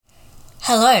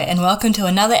Hello and welcome to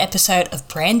another episode of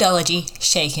Brandology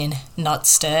Shaken, Not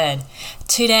Stirred.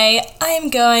 Today I am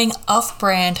going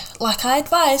off-brand like I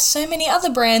advise so many other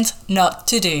brands not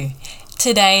to do.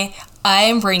 Today I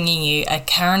am bringing you a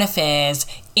current affairs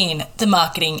in the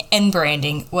marketing and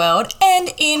branding world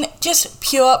and in just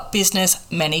pure business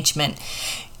management.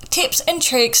 Tips and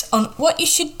tricks on what you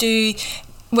should do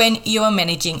when you are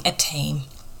managing a team.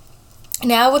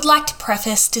 Now, I would like to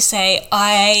preface to say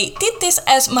I did this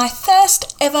as my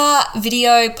first ever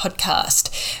video podcast,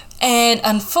 and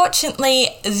unfortunately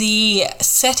the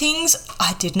settings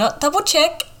I did not double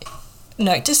check.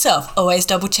 Note to self, always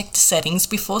double check the settings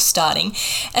before starting,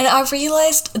 and I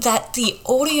realized that the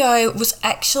audio was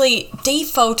actually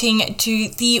defaulting to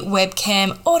the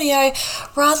webcam audio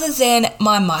rather than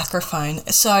my microphone.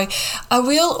 So I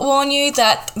will warn you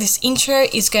that this intro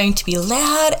is going to be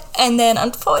loud, and then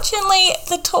unfortunately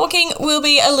the talking will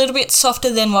be a little bit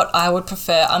softer than what I would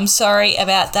prefer. I'm sorry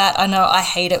about that. I know I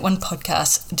hate it when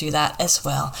podcasts do that as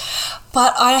well.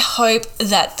 But I hope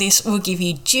that this will give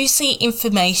you juicy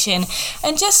information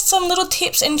and just some little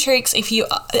tips and tricks if you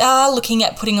are looking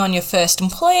at putting on your first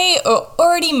employee or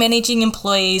already managing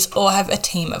employees or have a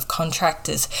team of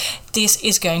contractors. This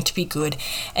is going to be good.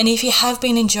 And if you have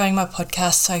been enjoying my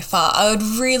podcast so far, I would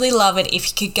really love it if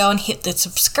you could go and hit the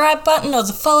subscribe button or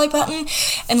the follow button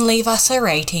and leave us a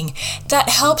rating. That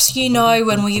helps you know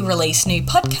when we release new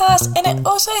podcasts, and it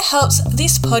also helps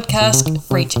this podcast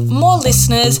reach more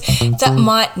listeners that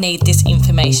might need this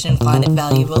information and find it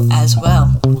valuable as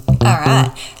well.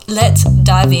 Alright, let's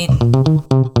dive in.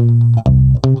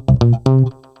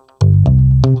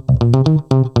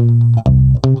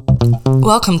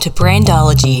 Welcome to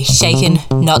Brandology Shaken,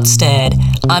 Not Stirred.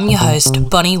 I'm your host,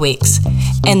 Bonnie Weeks,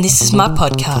 and this is my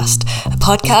podcast, a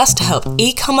podcast to help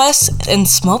e-commerce and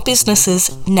small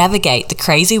businesses navigate the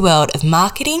crazy world of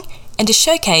marketing and to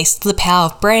showcase the power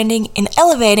of branding in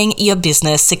elevating your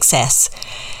business success.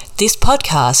 This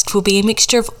podcast will be a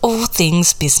mixture of all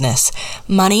things business,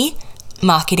 money,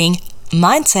 marketing,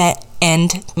 mindset,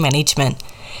 and management.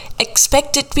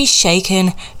 Expect it to be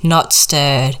shaken, not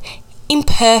stirred.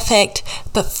 Imperfect,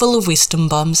 but full of wisdom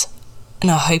bombs, and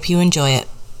I hope you enjoy it.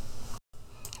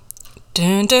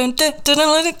 Dun, dun, dun, dun,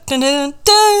 dun, dun, dun,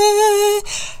 dun.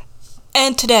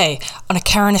 And today, on a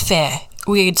current affair,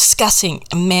 we are discussing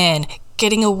a man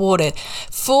getting awarded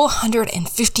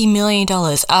 $450 million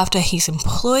after his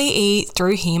employee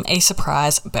threw him a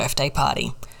surprise birthday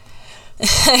party.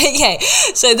 Okay,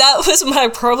 so that was my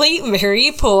probably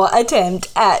very poor attempt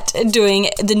at doing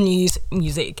the news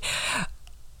music.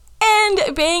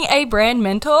 And being a brand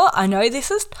mentor, I know this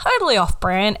is totally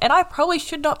off-brand and I probably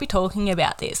should not be talking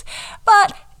about this,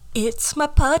 but it's my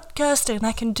podcast and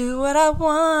I can do what I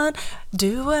want,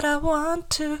 do what I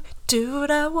want to, do what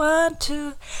I want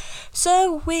to.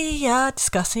 So we are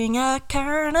discussing our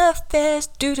current affairs,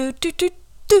 do.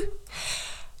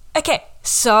 Okay,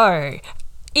 so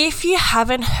if you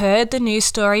haven't heard the news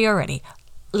story already,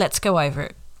 let's go over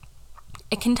it.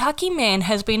 A Kentucky man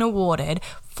has been awarded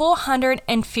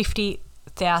 $450,000.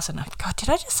 God, did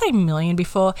I just say million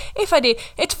before? If I did,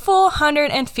 it's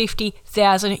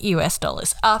 $450,000 US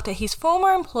after his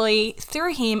former employee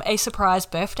threw him a surprise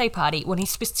birthday party when he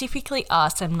specifically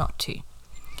asked them not to.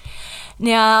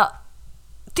 Now,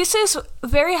 this is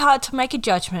very hard to make a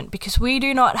judgment because we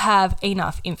do not have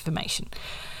enough information.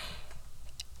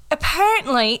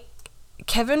 Apparently,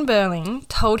 Kevin Burling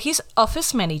told his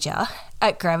office manager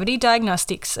at Gravity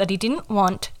Diagnostics that he didn't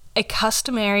want the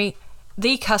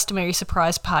customary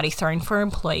surprise party thrown for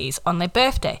employees on their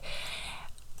birthday.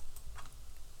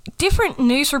 Different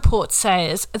news reports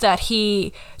says that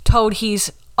he told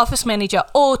his office manager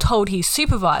or told his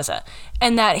supervisor,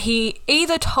 and that he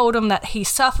either told him that he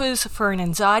suffers for an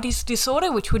anxiety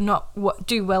disorder, which would not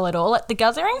do well at all at the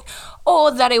gathering,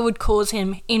 or that it would cause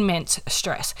him immense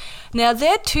stress. Now,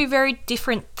 they're two very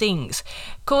different things.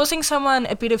 Causing someone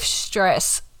a bit of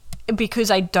stress because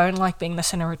I don't like being the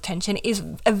center of attention is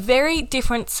a very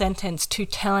different sentence to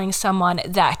telling someone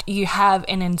that you have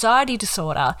an anxiety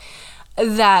disorder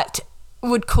that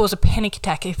would cause a panic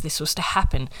attack if this was to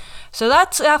happen. So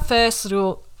that's our first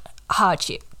little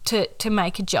hardship to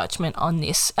make a judgment on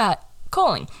this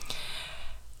calling.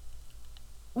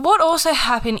 What also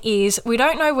happened is we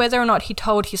don't know whether or not he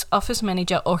told his office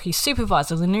manager or his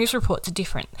supervisor. The news reports are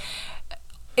different.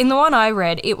 In the one I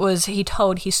read, it was he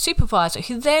told his supervisor,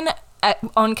 who then,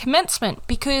 on commencement,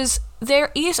 because there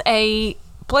is a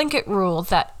blanket rule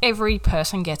that every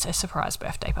person gets a surprise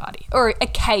birthday party or a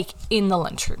cake in the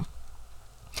lunchroom.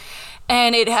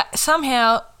 And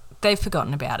somehow they've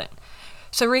forgotten about it.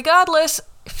 So regardless,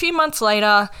 a few months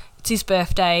later, it's his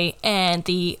birthday, and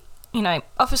the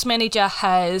office manager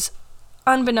has,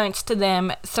 unbeknownst to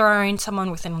them, thrown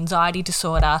someone with an anxiety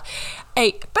disorder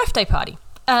a birthday party.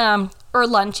 Or a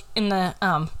lunch in the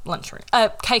lunchroom,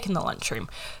 cake in the lunchroom.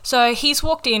 So he's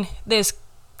walked in, there's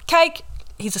cake,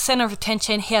 he's the centre of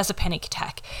attention, he has a panic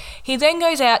attack. He then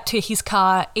goes out to his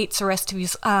car, eats the rest of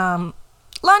his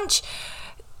lunch,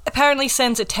 apparently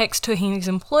sends a text to his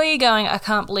employee going, I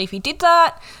can't believe he did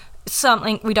that,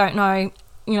 something we don't know,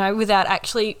 without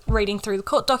actually reading through the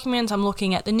court documents. I'm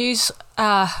looking at the news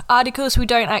articles, we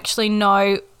don't actually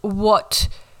know what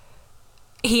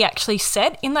he actually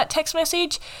said in that text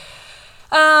message.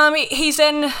 He's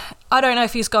then, I don't know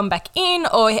if he's gone back in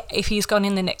or if he's gone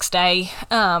in the next day.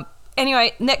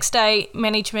 Anyway, next day,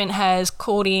 management has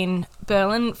called in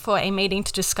Berlin for a meeting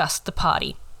to discuss the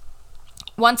party.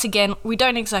 Once again, we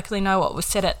don't exactly know what was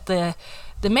said at the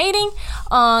meeting.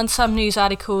 On some news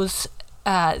articles,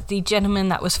 the gentleman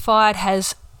that was fired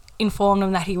has informed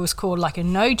him that he was called like a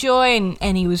no-joy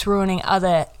and he was ruining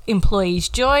other employees'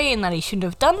 joy and that he shouldn't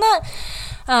have done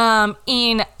that.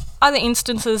 In other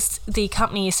instances, the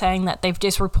company is saying that they've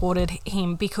just reported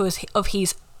him because of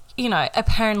his,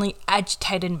 apparently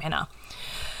agitated manner.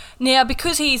 Now,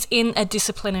 because he's in a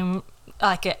disciplinary,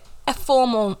 like a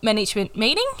formal management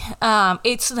meeting,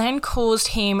 it's then caused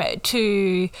him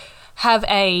to have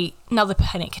another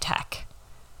panic attack,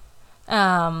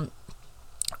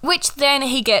 which then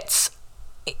he gets,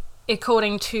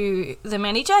 according to the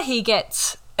manager, he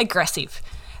gets aggressive.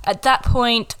 At that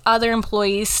point, other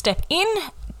employees step in,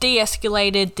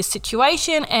 de-escalated the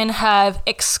situation and have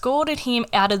escorted him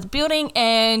out of the building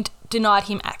and denied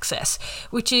him access,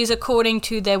 which is according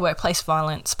to their workplace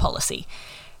violence policy.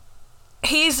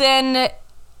 He's then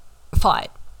fired.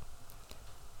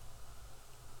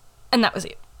 And that was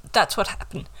it. That's what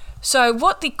happened. So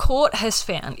what the court has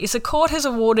found is the court has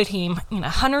awarded him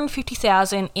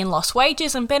 $150,000 in lost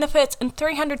wages and benefits and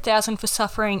 $300,000 for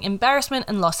suffering embarrassment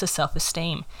and loss of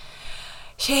self-esteem.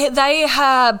 They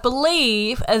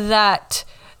believe that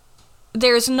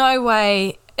there is no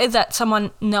way that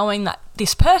someone knowing that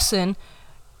this person,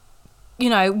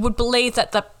 would believe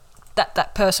that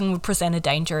that person would present a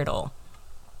danger at all.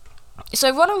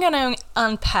 So what I'm going to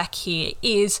unpack here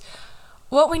is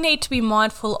what we need to be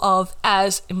mindful of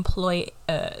as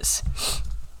employers.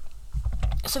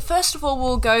 So first of all,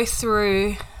 we'll go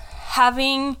through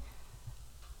having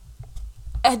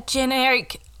a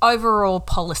generic overall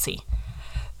policy.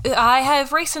 I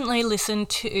have recently listened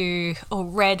to or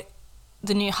read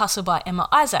The New Hustle by Emma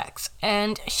Isaacs,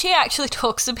 and she actually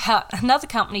talks about another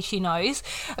company she knows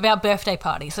about birthday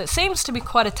parties. So it seems to be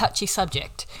quite a touchy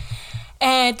subject.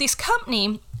 And this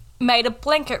company made a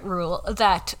blanket rule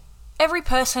that every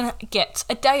person gets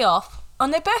a day off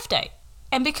on their birthday.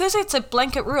 And because it's a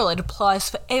blanket rule, it applies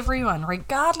for everyone,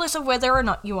 regardless of whether or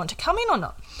not you want to come in or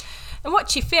not. And what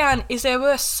she found is there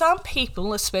were some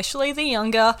people, especially the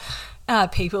younger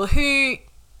people, who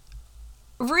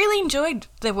really enjoyed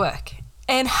their work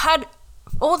and had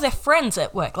all their friends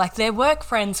at work, like their work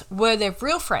friends were their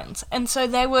real friends. And so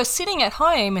they were sitting at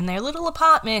home in their little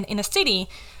apartment in a city,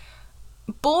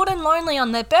 bored and lonely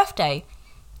on their birthday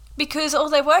because all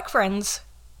their work friends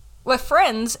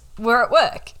were at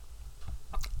work.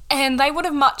 And they would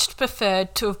have much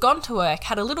preferred to have gone to work,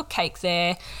 had a little cake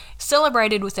there,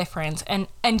 celebrated with their friends and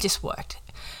just worked.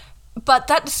 But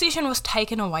that decision was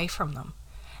taken away from them.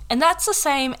 And that's the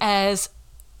same as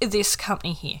this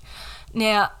company here.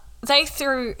 Now, they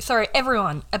throw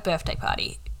everyone a birthday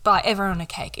party, buy everyone a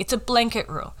cake. It's a blanket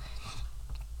rule.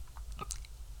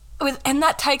 And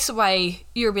that takes away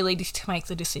your ability to make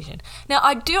the decision. Now,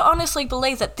 I do honestly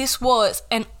believe that this was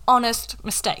an honest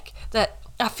mistake. That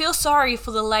I feel sorry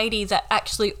for the lady that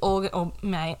actually,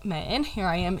 man, here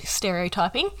I am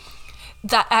stereotyping,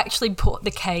 that actually bought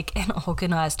the cake and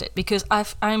organised it, because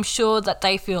I'm sure that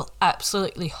they feel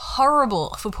absolutely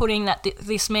horrible for putting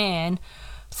this man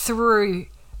through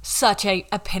such a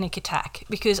panic attack,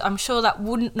 because I'm sure that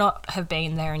would not have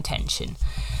been their intention.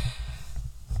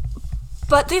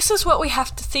 But this is what we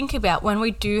have to think about when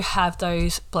we do have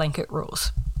those blanket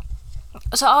rules.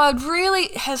 So I would really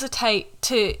hesitate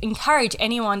to encourage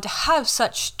anyone to have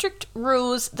such strict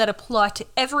rules that apply to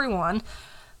everyone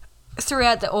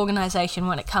throughout the organisation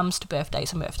when it comes to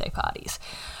birthdays and birthday parties.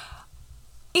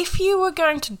 If you were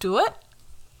going to do it,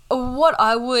 what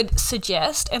I would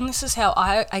suggest, and this is how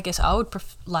I guess I would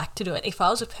like to do it if I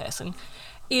was a person,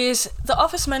 is the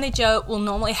office manager will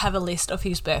normally have a list of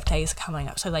whose birthdays are coming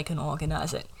up so they can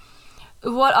organise it.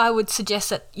 What I would suggest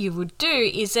that you would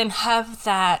do is then have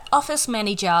that office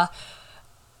manager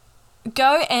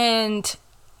go and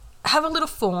have a little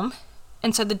form,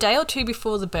 and so the day or two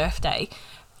before the birthday,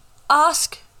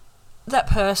 ask that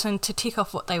person to tick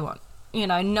off what they want. You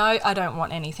know, no, I don't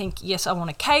want anything. Yes, I want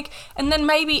a cake. And then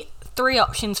maybe 3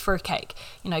 options for a cake.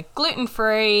 You know,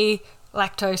 gluten-free,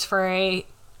 lactose-free,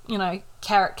 you know,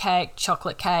 carrot cake,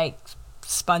 chocolate cake,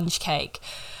 sponge cake.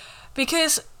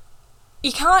 Because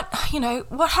you can't, you know,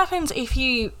 what happens if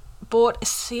you bought a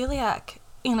celiac,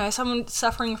 you know, someone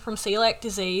suffering from celiac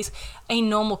disease, a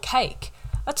normal cake?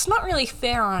 That's not really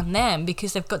fair on them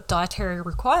because they've got dietary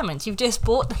requirements. You've just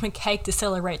bought them a cake to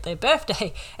celebrate their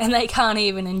birthday and they can't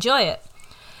even enjoy it.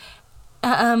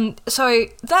 So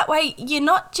that way you're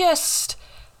not just...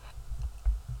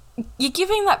 You're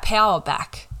giving that power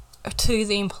back to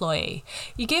the employee.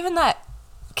 You're giving that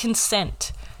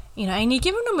consent, you know, and you're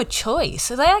giving them a choice.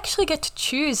 So they actually get to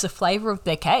choose the flavour of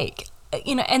their cake,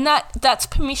 you know, and that's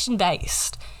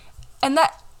permission-based. And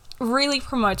that really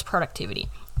promotes productivity.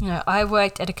 You know, I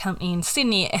worked at a company in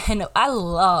Sydney and I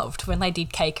loved when they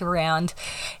did cake around,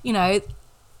 you know,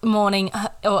 morning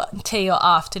or tea or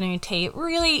afternoon tea.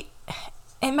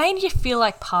 It made you feel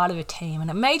like part of a team, and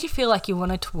it made you feel like you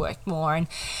wanted to work more and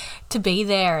to be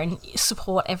there and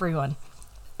support everyone.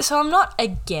 So I'm not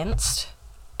against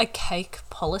a cake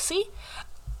policy,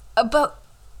 but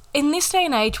in this day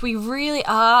and age, we really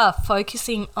are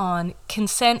focusing on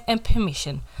consent and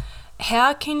permission.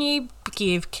 How can you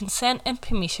give consent and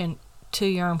permission to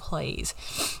your employees?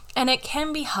 And it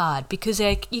can be hard because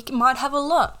you might have a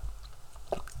lot,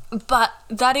 but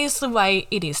that is the way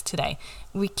it is today.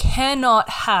 We cannot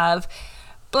have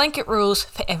blanket rules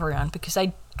for everyone because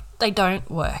they don't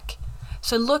work.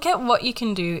 So look at what you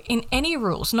can do in any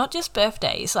rules, not just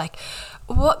birthdays. Like,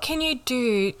 what can you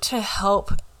do to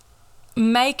help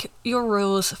make your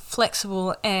rules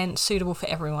flexible and suitable for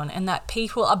everyone, and that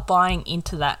people are buying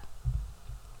into that?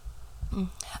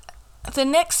 The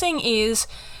next thing is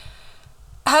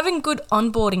having good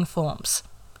onboarding forms.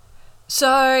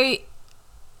 So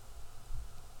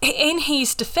in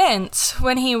his defense,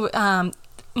 when he,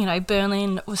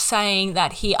 Berlin was saying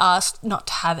that he asked not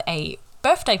to have a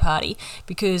birthday party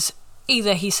because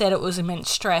either he said it was immense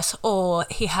stress or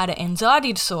he had an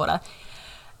anxiety disorder,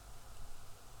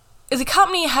 the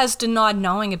company has denied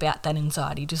knowing about that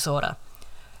anxiety disorder.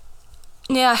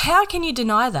 Now, how can you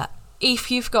deny that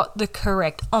if you've got the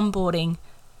correct onboarding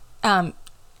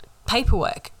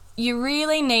paperwork? You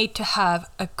really need to have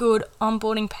a good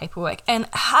onboarding paperwork and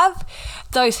have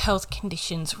those health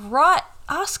conditions right.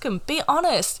 Ask them, be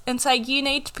honest, and say you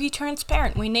need to be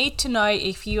transparent. We need to know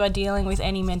if you are dealing with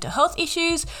any mental health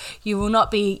issues. You will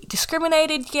not be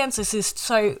discriminated against. This is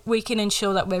so we can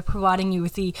ensure that we're providing you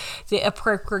with the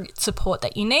appropriate support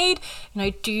that you need. You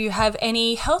know, do you have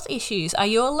any health issues? Are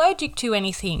you allergic to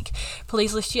anything?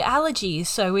 Please list your allergies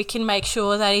so we can make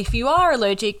sure that if you are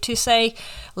allergic to, say,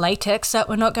 latex, that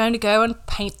we're not going to go and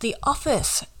paint the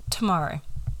office tomorrow.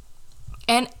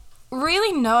 And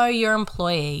really know your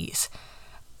employees.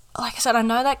 Like I said, I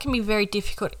know that can be very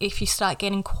difficult if you start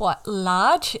getting quite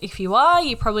large. If you are,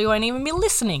 you probably won't even be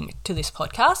listening to this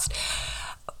podcast.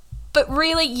 But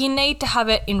really, you need to have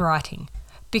it in writing.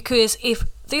 Because if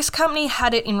this company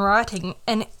had it in writing,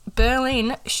 and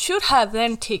Berlin should have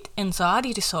then ticked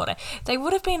anxiety disorder, they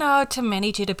would have been able to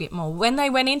manage it a bit more. When they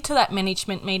went into that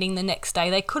management meeting the next day,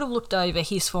 they could have looked over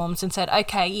his forms and said,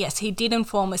 okay, yes, he did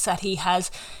inform us that he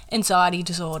has anxiety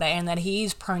disorder and that he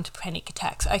is prone to panic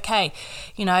attacks. Okay,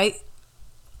 you know,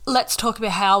 let's talk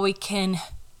about how we can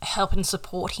help and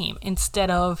support him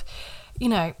instead of, you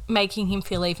know, making him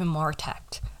feel even more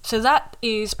attacked. So that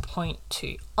is point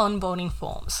 2, onboarding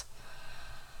forms.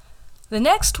 The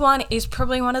next one is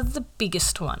probably one of the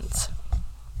biggest ones.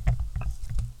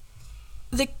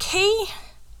 The key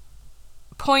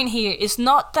point here is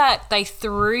not that they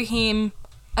threw him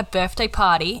a birthday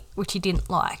party, which he didn't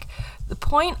like. The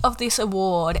point of this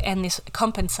award and this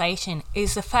compensation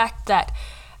is the fact that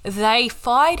they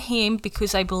fired him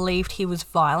because they believed he was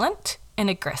violent and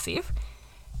aggressive,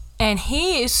 and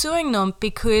he is suing them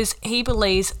because he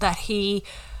believes that he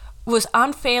was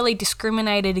unfairly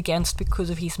discriminated against because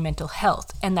of his mental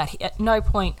health, and that at no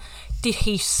point did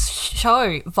he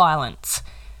show violence.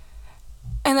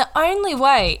 And the only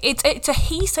way, it's a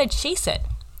he said, she said.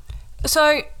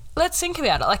 So let's think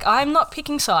about it. Like, I'm not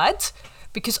picking sides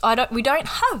because we don't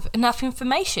have enough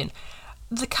information.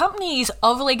 The company is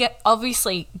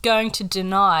obviously going to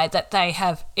deny that they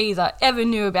have either ever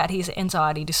knew about his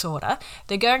anxiety disorder.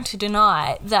 They're going to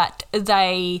deny that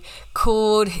they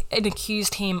called and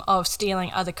accused him of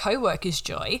stealing other co-workers'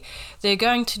 joy. They're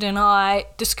going to deny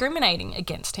discriminating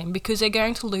against him because they're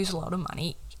going to lose a lot of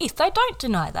money if they don't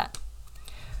deny that.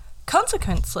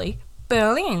 Consequently,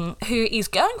 Berlin, who is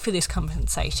going for this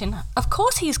compensation, of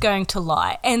course he's going to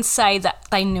lie and say that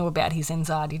they knew about his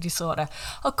anxiety disorder.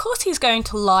 Of course he's going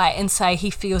to lie and say he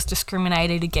feels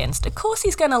discriminated against. Of course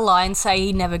he's going to lie and say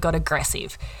he never got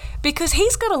aggressive, because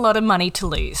he's got a lot of money to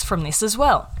lose from this as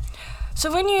well.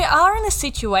 So when you are in a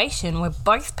situation where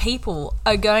both people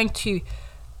are going to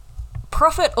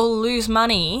profit or lose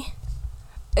money,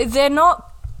 they're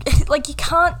not, like, you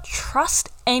can't trust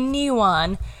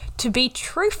anyone to be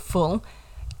truthful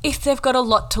if they've got a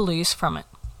lot to lose from it.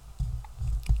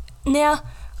 Now,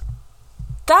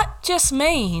 that just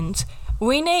means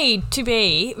we need to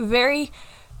be very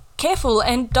careful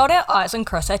and dot our I's and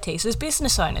cross our T's as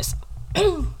business owners.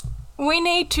 We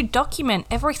need to document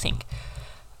everything.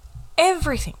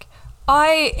 Everything.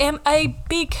 I am a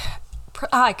big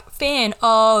fan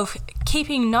of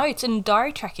keeping notes and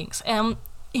diary trackings.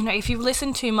 If you've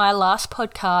listened to my last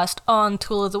podcast on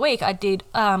Tool of the Week, I did,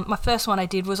 my first one I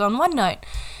did was on OneNote.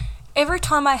 Every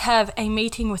time I have a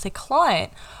meeting with a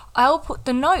client, I'll put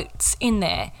the notes in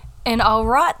there and I'll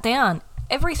write down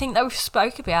everything that we've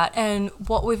spoke about and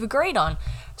what we've agreed on.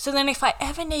 So then if I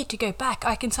ever need to go back,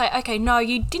 I can say, okay, no,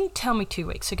 you didn't tell me 2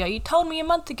 weeks ago, you told me a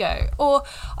month ago. Or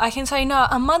I can say, no,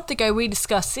 a month ago we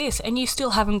discussed this and you still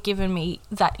haven't given me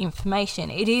that information.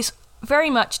 It is very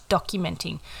much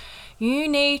documenting. You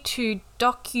need to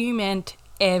document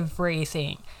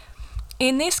everything.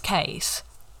 In this case,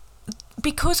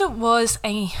 because it was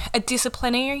a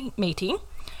disciplinary meeting,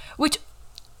 which,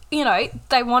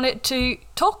 they wanted to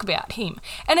talk about him.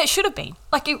 And it should have been.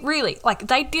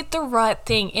 They did the right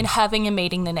thing in having a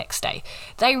meeting the next day.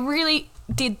 They really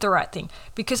did the right thing.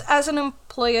 Because as an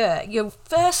employer, your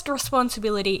first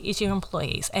responsibility is your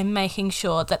employees and making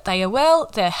sure that they are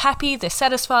well, they're happy, they're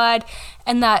satisfied,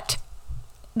 and that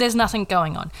there's nothing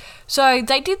going on. So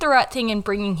they did the right thing in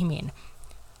bringing him in.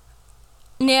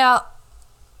 Now,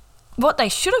 what they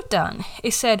should have done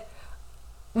is said,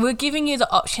 we're giving you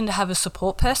the option to have a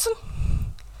support person,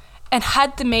 and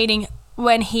had the meeting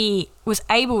when he was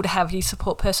able to have his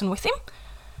support person with him.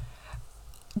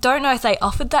 Don't know if they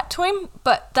offered that to him,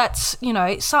 but that's,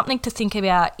 something to think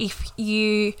about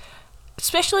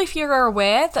especially if you're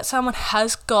aware that someone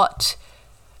has got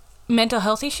mental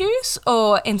health issues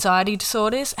or anxiety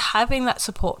disorders. Having that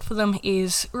support for them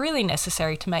is really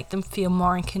necessary to make them feel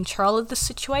more in control of the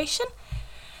situation.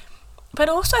 But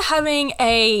also having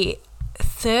a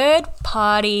third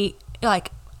party,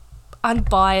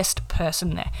 unbiased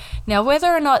person there. Now, whether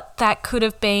or not that could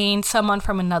have been someone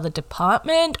from another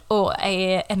department or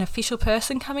an official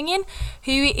person coming in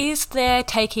who is there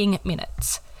taking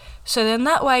minutes. So then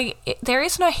that way, there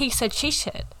is no he said, she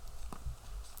said.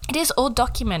 It is all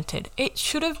documented. It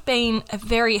should have been a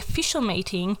very official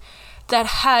meeting that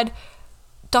had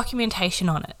documentation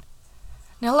on it.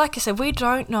 Now, like I said, we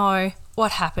don't know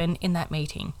what happened in that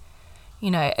meeting.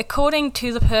 According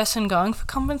to the person going for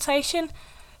compensation,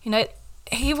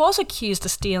 he was accused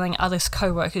of stealing others'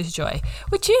 co-workers' joy,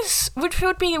 which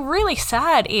would be really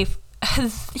sad if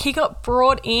he got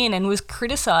brought in and was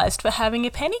criticised for having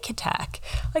a panic attack.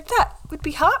 That would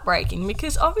be heartbreaking,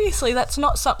 because obviously that's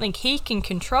not something he can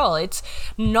control. It's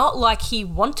not like he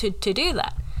wanted to do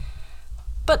that.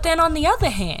 But then on the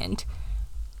other hand,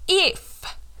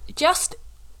 just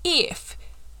if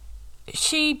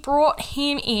she brought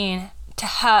him in to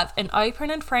have an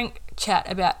open and frank chat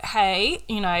about, hey,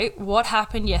 what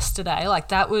happened yesterday,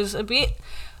 that was a bit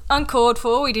uncalled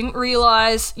for. We didn't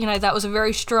realise, that was a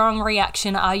very strong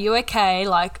reaction. Are you okay?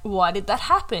 Why did that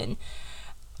happen?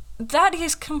 That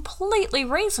is completely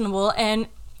reasonable and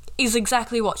is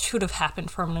exactly what should have happened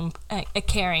from a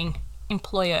caring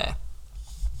employer.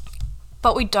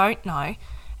 But we don't know.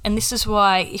 And this is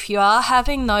why, if you are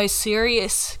having those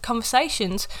serious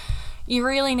conversations, you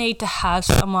really need to have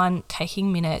someone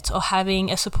taking minutes or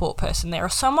having a support person there, or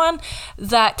someone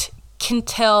that can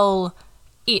tell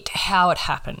it how it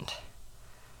happened.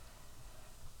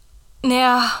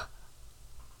 Now,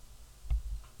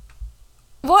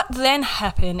 what then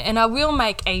happened, and I will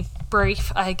make a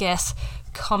brief,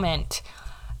 comment.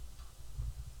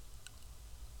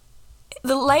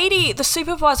 The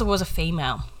supervisor was a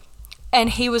female and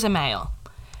he was a male.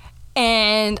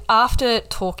 And after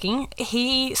talking,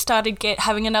 he started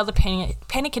having another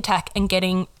panic attack and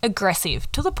getting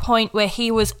aggressive to the point where he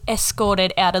was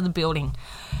escorted out of the building.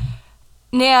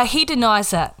 Now, he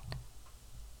denies that.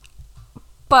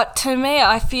 But to me,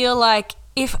 I feel like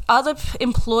if other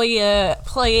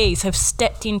employees have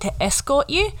stepped in to escort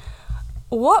you,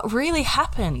 what really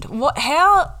happened?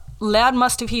 How loud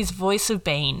must have his voice have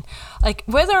been?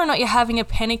 Whether or not you're having a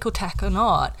panic attack or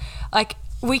not,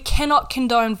 we cannot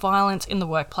condone violence in the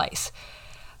workplace.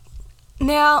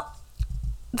 Now,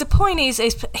 the point is,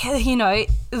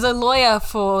 the lawyer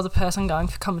for the person going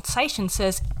for compensation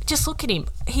says, just look at him.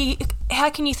 How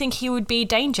can you think he would be a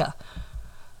danger?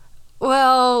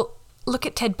 Well, look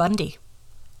at Ted Bundy.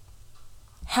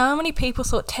 How many people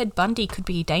thought Ted Bundy could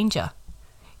be a danger?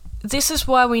 This is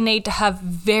why we need to have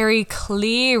very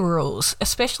clear rules,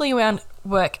 especially around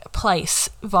workplace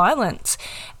violence,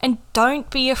 and don't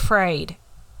be afraid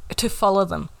to follow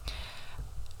them.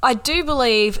 I do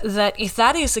believe that if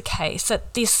that is the case,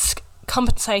 that this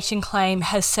compensation claim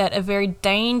has set a very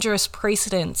dangerous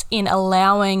precedent in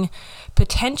allowing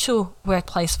potential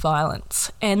workplace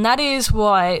violence. And that is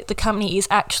why the company is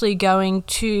actually going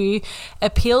to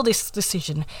appeal this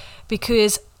decision,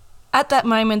 because at that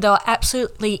moment they were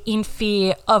absolutely in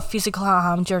fear of physical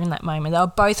harm during that moment. They were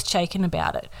both shaken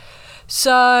about it.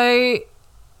 So,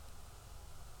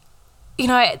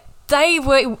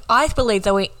 I believe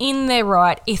they were in their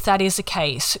right, if that is the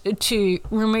case, to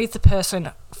remove the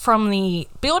person from the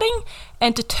building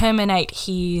and to terminate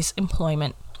his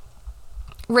employment,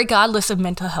 regardless of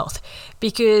mental health,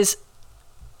 because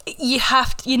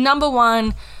your number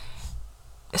one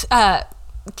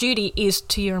duty is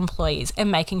to your employees and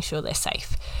making sure they're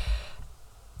safe.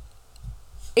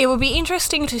 It will be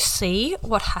interesting to see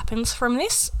what happens from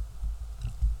this,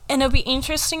 and it'll be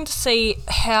interesting to see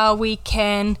how we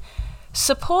can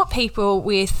support people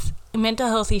with mental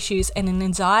health issues and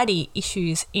anxiety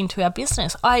issues into our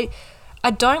business. I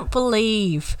don't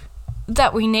believe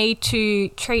that we need to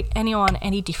treat anyone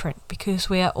any different, because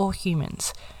we are all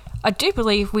humans. I do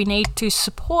believe we need to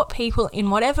support people in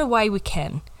whatever way we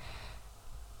can.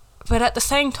 But at the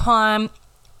same time,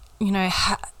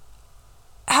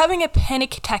 having a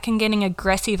panic attack and getting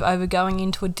aggressive over going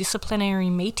into a disciplinary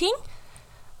meeting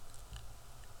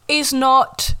is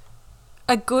not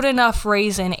a good enough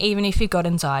reason, even if you've got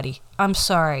anxiety. I'm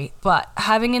sorry, but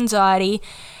having anxiety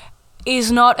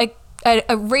is not a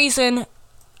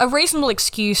reasonable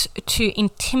excuse to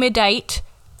intimidate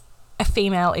a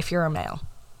female if you're a male.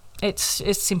 It's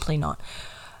simply not.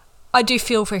 I do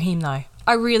feel for him though.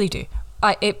 I really do.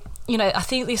 I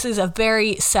think this is a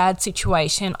very sad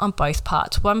situation on both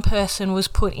parts. One person was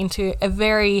put into a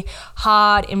very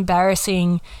hard,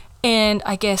 embarrassing, and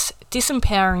I guess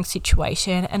disempowering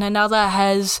situation, and another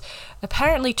has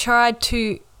apparently tried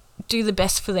to do the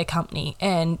best for their company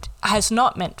and has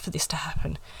not meant for this to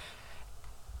happen.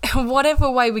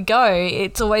 Whatever way we go,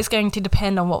 it's always going to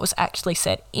depend on what was actually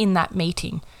said in that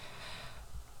meeting,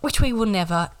 which we will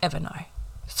never ever know.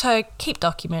 So keep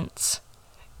documents,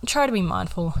 try to be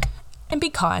mindful, and be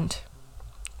kind.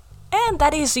 And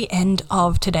that is the end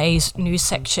of today's news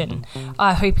section.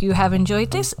 I hope you have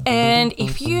enjoyed this, and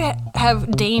if you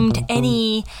have deemed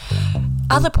any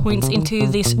other points into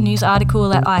this news article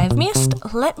that I have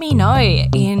missed, let me know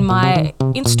in my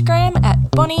Instagram at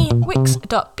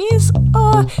bonniewicks.biz,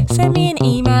 or send me an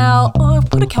email or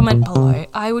put a comment below.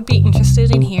 I would be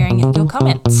interested in hearing your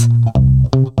comments.